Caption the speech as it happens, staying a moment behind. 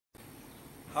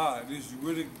Hi, this is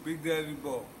Riddick Big Daddy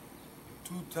Bo,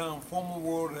 two-time former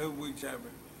world heavyweight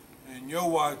champion, and you're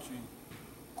watching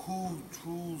Cool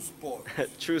True Sports.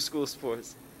 True School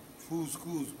Sports. True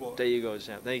School Sports. There you go,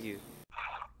 champ. Thank you.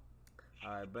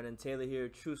 All right, Brennan Taylor here,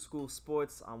 True School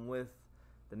Sports. I'm with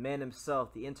the man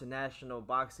himself, the international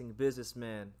boxing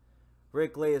businessman,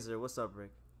 Rick Glaser. What's up,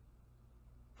 Rick?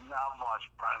 Not much,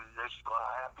 Brian. Just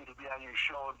happy to be on your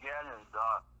show again, and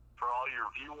for all your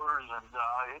viewers. And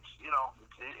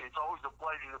it's always a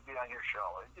pleasure to be on your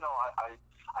show. And, I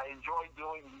enjoy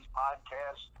doing these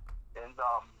podcasts and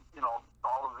all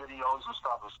the videos and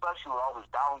stuff, especially with all this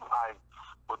downtime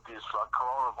with this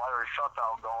coronavirus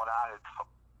shutdown going on.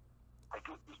 I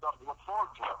do something to look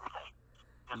forward to every day.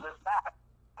 Because if not,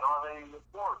 I don't have anything to look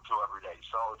forward to every day.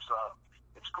 So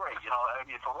it's great. I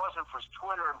mean, if it wasn't for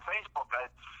Twitter and Facebook,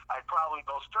 I'd probably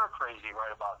go stir crazy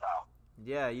right about now.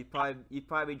 Yeah, you'd probably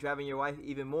be driving your wife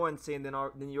even more insane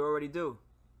than you already do.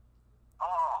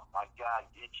 Oh my God,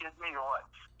 you kidding me or what?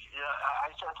 I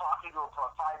started talking to her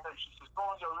for 5 minutes. She says,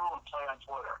 "Go into your room and play on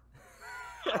Twitter."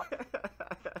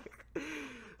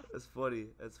 That's funny.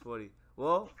 That's funny.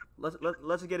 Well,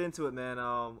 let's get into it, man.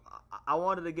 I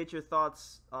wanted to get your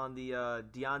thoughts on the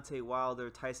Deontay Wilder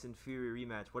Tyson Fury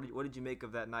rematch. What did you make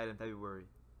of that night in February?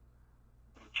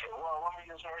 Okay, well, let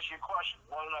me just ask you a question.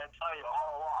 What did I tell you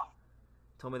all along?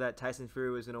 Told me that Tyson Fury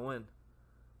was gonna win.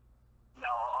 No,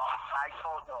 I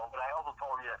told no, but I also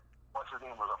told you what's his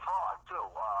name was a fraud too.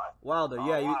 Wilder,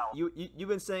 yeah, Wilder. you've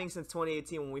been saying since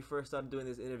 2018 when we first started doing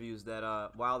these interviews that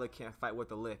Wilder can't fight with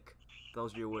a lick.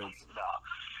 Those are your words.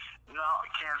 No, I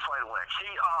can't fight a lick.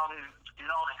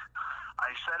 I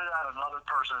said it on another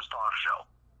person's talk show.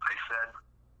 I said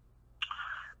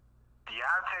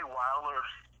Deontay Wilder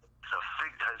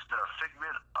has been a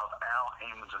figment of Al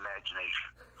Heyman's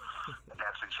imagination. And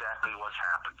that's exactly what's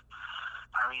happened.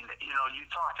 I mean, you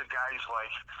talk to guys like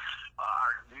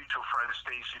our mutual friend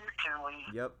Stacy McKinley,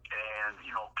 Yep. and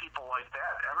people like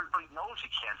that. Everybody knows he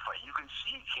can't fight. You can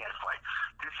see he can't fight.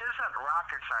 This isn't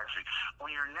rocket science. When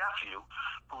your nephew,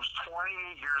 who's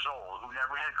 28 years old, who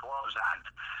never had gloves on,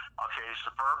 okay,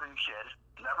 suburban kid,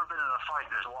 never been in a fight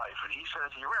in his life, and he says,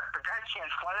 "Rick, the guy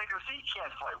can't fight. I can see he can't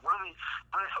fight. What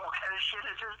kind of shit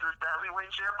is this? This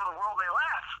heavyweight champ of the world?" They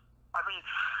laugh. I mean,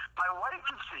 my wife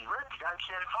can see, Rick, the guy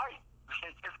can't fight.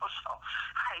 So,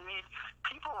 I mean,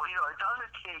 people, it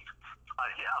doesn't take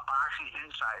a boxing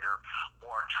insider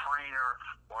or a trainer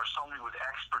or somebody with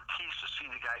expertise to see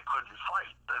the guy couldn't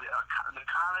fight. The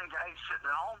common guy sitting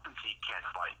at home thinks he can't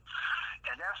fight.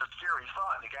 And that's a scary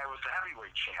thought. The guy was the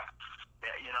heavyweight champ.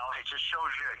 It just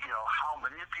shows you, how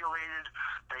manipulated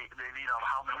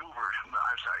how maneuvered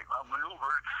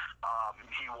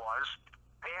he was.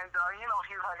 And,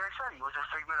 he, like I said, he was a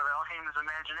figment of Al Heyman's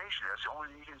imagination. That's the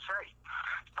only thing you can say.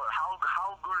 But how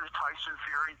good is Tyson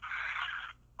Fury?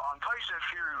 Tyson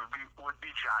Fury would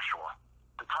be Joshua.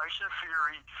 The Tyson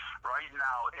Fury right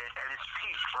now, at his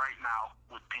peak right now,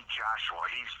 would be Joshua.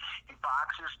 He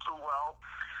boxes too well.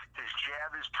 His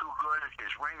jab is too good.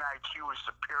 His ring IQ is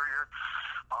superior.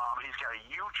 He's got a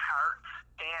huge heart,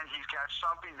 and he's got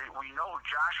something that we know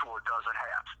Joshua doesn't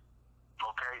have.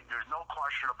 Okay, there's no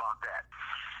question about that,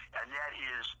 and that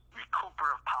is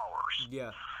recuperative powers.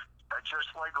 Yeah. Just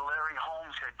like Larry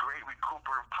Holmes had great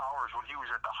recuperative powers when he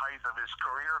was at the height of his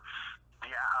career,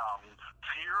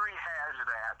 Fury has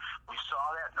that. We saw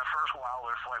that in the first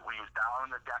Wilder fight when he was down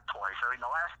in the deck twice. I mean,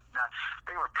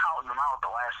 they were counting him out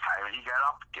the last time, and he got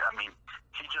up. I mean,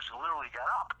 he just literally got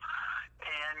up,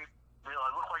 and it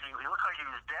looked like he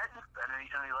was dead, and then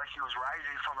like he was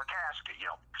rising from a casket,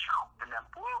 and then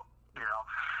whoop.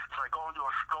 It's like going to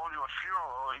a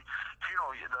funeral. When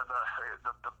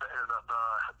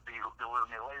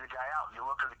you lay the guy out and you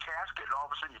look at the casket, and all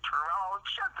of a sudden you turn around, oh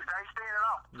shit, the guy's standing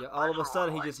up. Yeah, all of a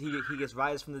sudden he gets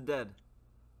rise from the dead.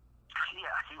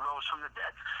 Yeah, he rose from the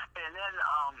dead, and then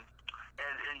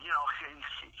he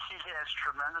has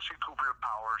tremendous recuperative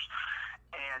powers,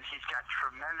 and he's got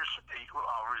tremendous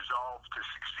resolve to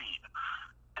succeed.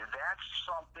 And that's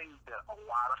something that a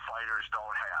lot of fighters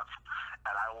don't have.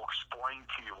 And I will explain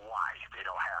to you why they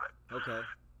don't have it. Okay.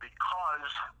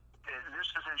 Because, and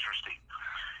this is interesting,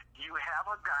 you have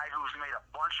a guy who's made a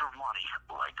bunch of money,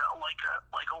 like a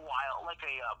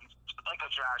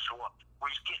Joshua,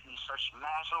 where he's getting such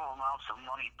massive amounts of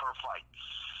money per fight.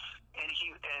 And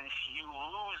you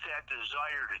lose that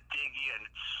desire to dig in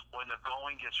when the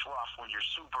going gets rough, when you're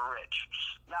super rich.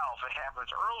 Now, if it happens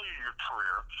early in your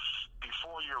career,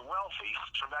 before you're wealthy,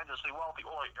 tremendously wealthy,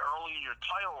 or early in your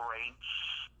title reign,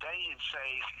 then you'd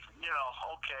say,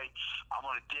 okay, I'm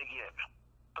going to dig in.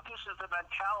 But this is the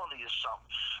mentality of some.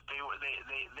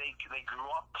 They grew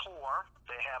up poor.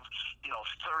 They have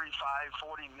 35,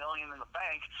 40 million in the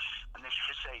bank, and they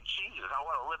just say, Jesus, I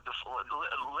want to live to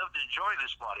enjoy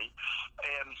this money,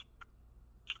 and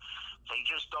they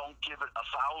just don't give it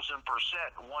 1,000%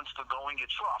 once the going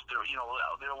gets rough. They're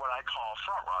what I call a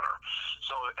front runner.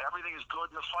 So everything is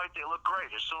good in the fight. They look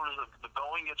great. As soon as the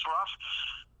going gets rough,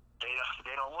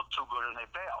 they don't look too good and they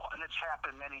bail. And it's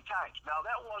happened many times. Now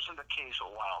that wasn't the case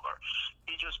with Wilder.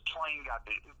 He just plain got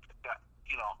the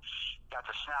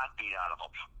snot beat out of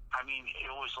him. I mean,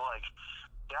 it was like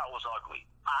that was ugly.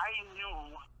 I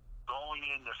knew going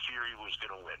into Fury was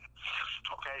going to win.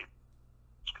 Okay,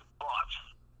 but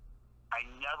I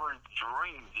never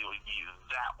dreamed it would be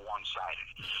that one-sided.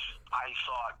 I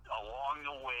thought along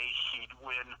the way he'd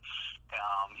win.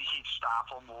 He'd stop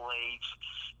him late,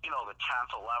 the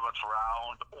 10th, 11th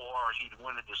round, or he'd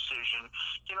win a decision.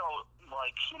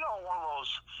 One of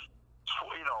those,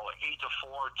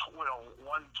 8-4, 116,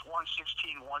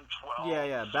 112.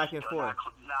 Yeah, back and forth.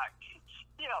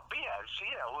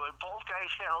 Both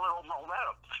guys had a little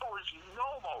momentum. There was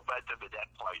no momentum in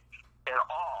that fight at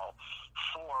all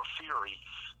for Fury,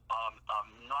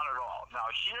 none at all. Now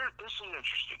this is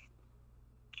interesting.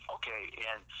 Okay,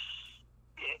 and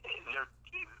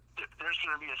there's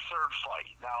going to be a third fight.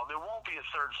 Now there won't be a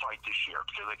third fight this year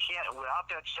because they can't, without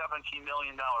that $17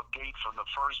 million gate from the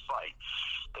first fight,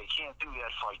 they can't do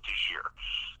that fight this year.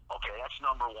 Okay, that's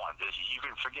number one. You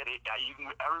can forget it.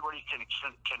 Everybody can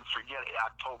forget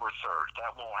October 3rd.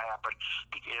 That won't happen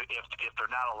if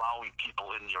they're not allowing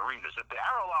people in the arenas. If they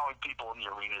are allowing people in the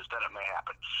arenas, then it may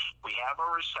happen. We have a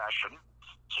recession,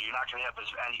 so you're not going to have as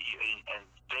many. And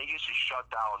Vegas is shut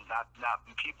down. Not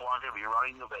people aren't going to be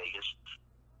running to Vegas.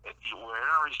 We're in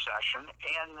a recession,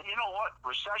 and you know what?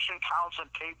 Recession counts in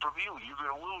pay-per-view. You're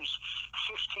going to lose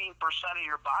 15% of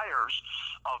your buyers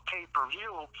of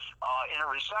pay-per-view in a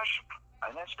recession,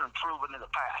 and that's been proven in the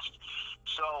past.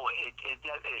 So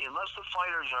unless the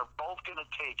fighters are both going to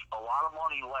take a lot of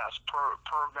money less per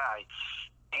guy,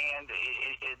 and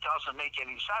it doesn't make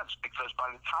any sense because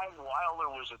by the time Wilder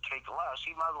was to take less,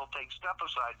 he might as well take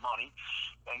step-aside money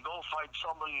and go fight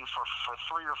somebody for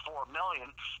 $3 or $4 million,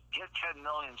 get $10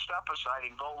 million step-aside,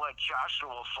 and go let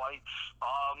Joshua fight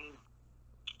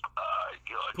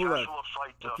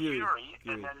Fury,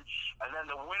 and then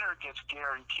the winner gets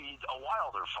guaranteed a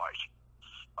Wilder fight.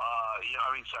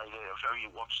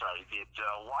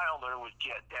 Wilder would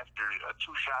get, after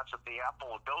 2 shots at the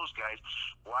apple with those guys,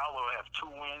 Wilder would have 2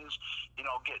 wins,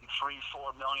 getting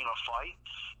 $3-4 million a fight,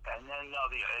 and then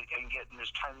and getting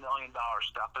this $10 million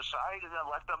step aside, and then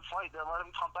let them fight. Then let them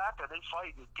come back and then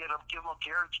fight and give them a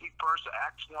guaranteed purse to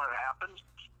act when it happens.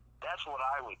 That's what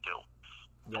I would do.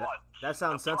 Yeah, but that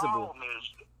sounds sensible.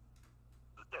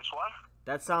 That's what?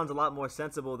 That sounds a lot more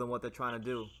sensible than what they're trying to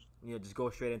do. Just go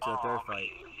straight into a third fight.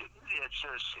 It's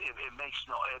just it makes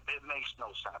no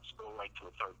sense to go right to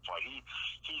a third fight.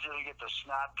 He's gonna get the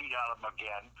snot beat out of him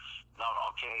again. No,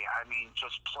 okay. I mean,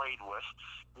 just played with.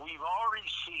 We've already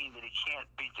seen that he can't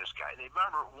beat this guy. They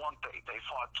remember one thing: they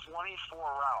fought 24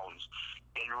 rounds,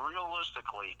 and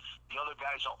realistically, the other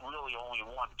guys really only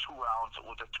won 2 rounds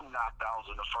with the 2 knockdowns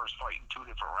in the first fight in 2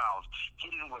 different rounds. He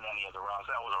didn't win any of the rounds.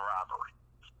 That was a robbery.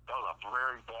 That was a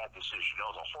very bad decision.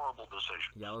 That was a horrible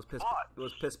decision. Yeah, it was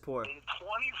piss poor. In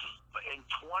 24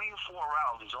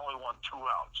 rounds, he's only won 2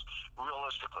 rounds,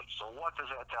 realistically. So what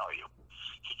does that tell you?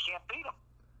 He can't beat him.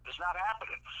 It's not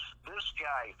happening. This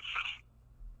guy,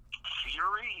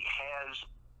 Fury, has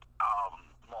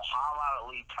Muhammad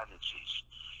Ali tendencies.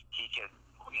 He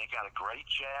got a great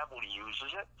jab when he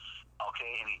uses it.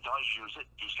 Okay, and he does use it.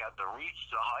 He's got the reach,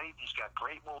 the height. He's got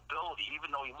great mobility,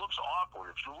 even though he looks awkward.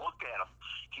 If you look at him,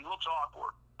 he looks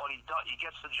awkward, but he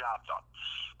gets the job done.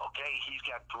 Okay, he's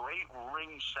got great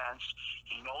ring sense.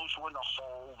 He knows when to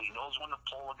hold. He knows when to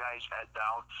pull a guy's head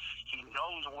down. He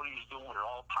knows what he's doing at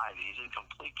all times. He's in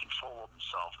complete control of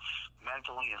himself,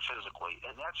 mentally and physically,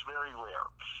 and that's very rare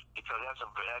because that's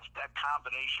that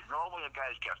combination. Normally, a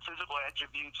guy's got physical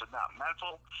attributes and not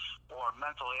mental, or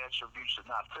mental attributes and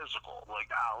not physical.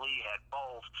 Like Ali had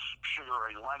both. Sugar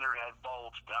Ray Leonard had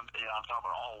both. I'm talking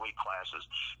about all weight classes.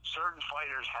 Certain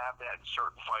fighters have that, and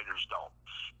certain fighters don't.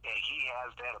 And he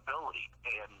has that ability,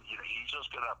 and he's just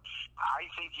gonna. I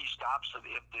think he stops it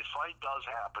if the fight does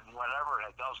happen. Whenever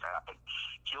it does happen,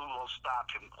 he will stop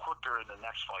him quicker in the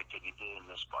next fight than he did in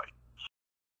this fight.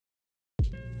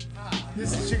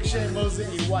 This is Chick Shane Mosley,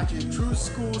 and you're watching True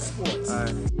School Sports. All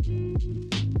right.